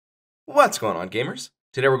What's going on, gamers?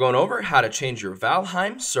 Today we're going over how to change your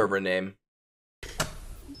Valheim server name.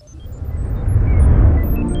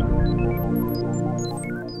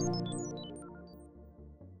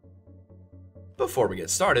 Before we get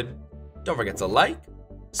started, don't forget to like,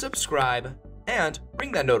 subscribe, and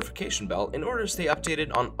ring that notification bell in order to stay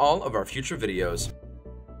updated on all of our future videos.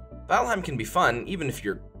 Valheim can be fun even if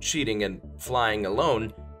you're cheating and flying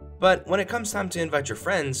alone, but when it comes time to invite your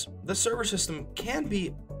friends, the server system can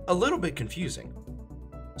be a little bit confusing.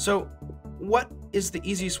 So, what is the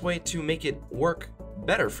easiest way to make it work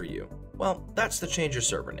better for you? Well, that's to change your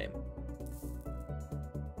server name.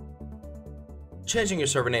 Changing your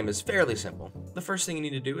server name is fairly simple. The first thing you need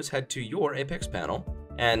to do is head to your Apex panel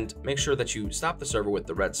and make sure that you stop the server with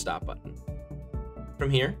the red stop button. From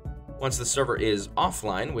here, once the server is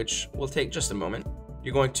offline, which will take just a moment,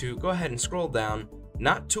 you're going to go ahead and scroll down,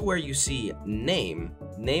 not to where you see name.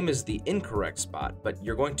 Name is the incorrect spot, but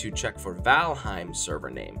you're going to check for Valheim server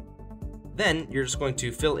name. Then you're just going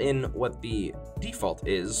to fill in what the default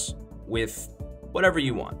is with whatever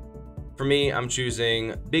you want. For me, I'm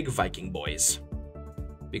choosing Big Viking Boys,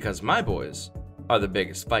 because my boys are the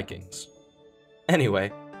biggest Vikings.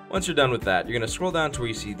 Anyway, once you're done with that, you're going to scroll down to where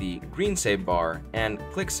you see the green save bar and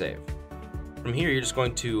click save. From here, you're just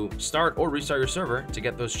going to start or restart your server to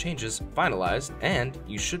get those changes finalized, and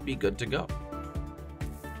you should be good to go.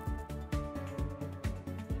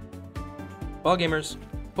 Well, gamers,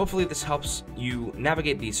 hopefully this helps you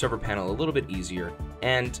navigate the server panel a little bit easier,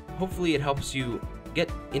 and hopefully it helps you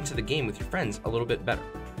get into the game with your friends a little bit better.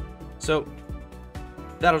 So,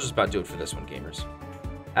 that'll just about do it for this one, gamers.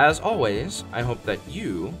 As always, I hope that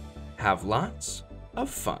you have lots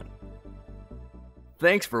of fun.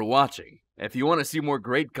 Thanks for watching. If you want to see more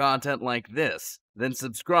great content like this, then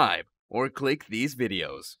subscribe or click these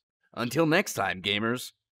videos. Until next time,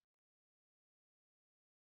 gamers.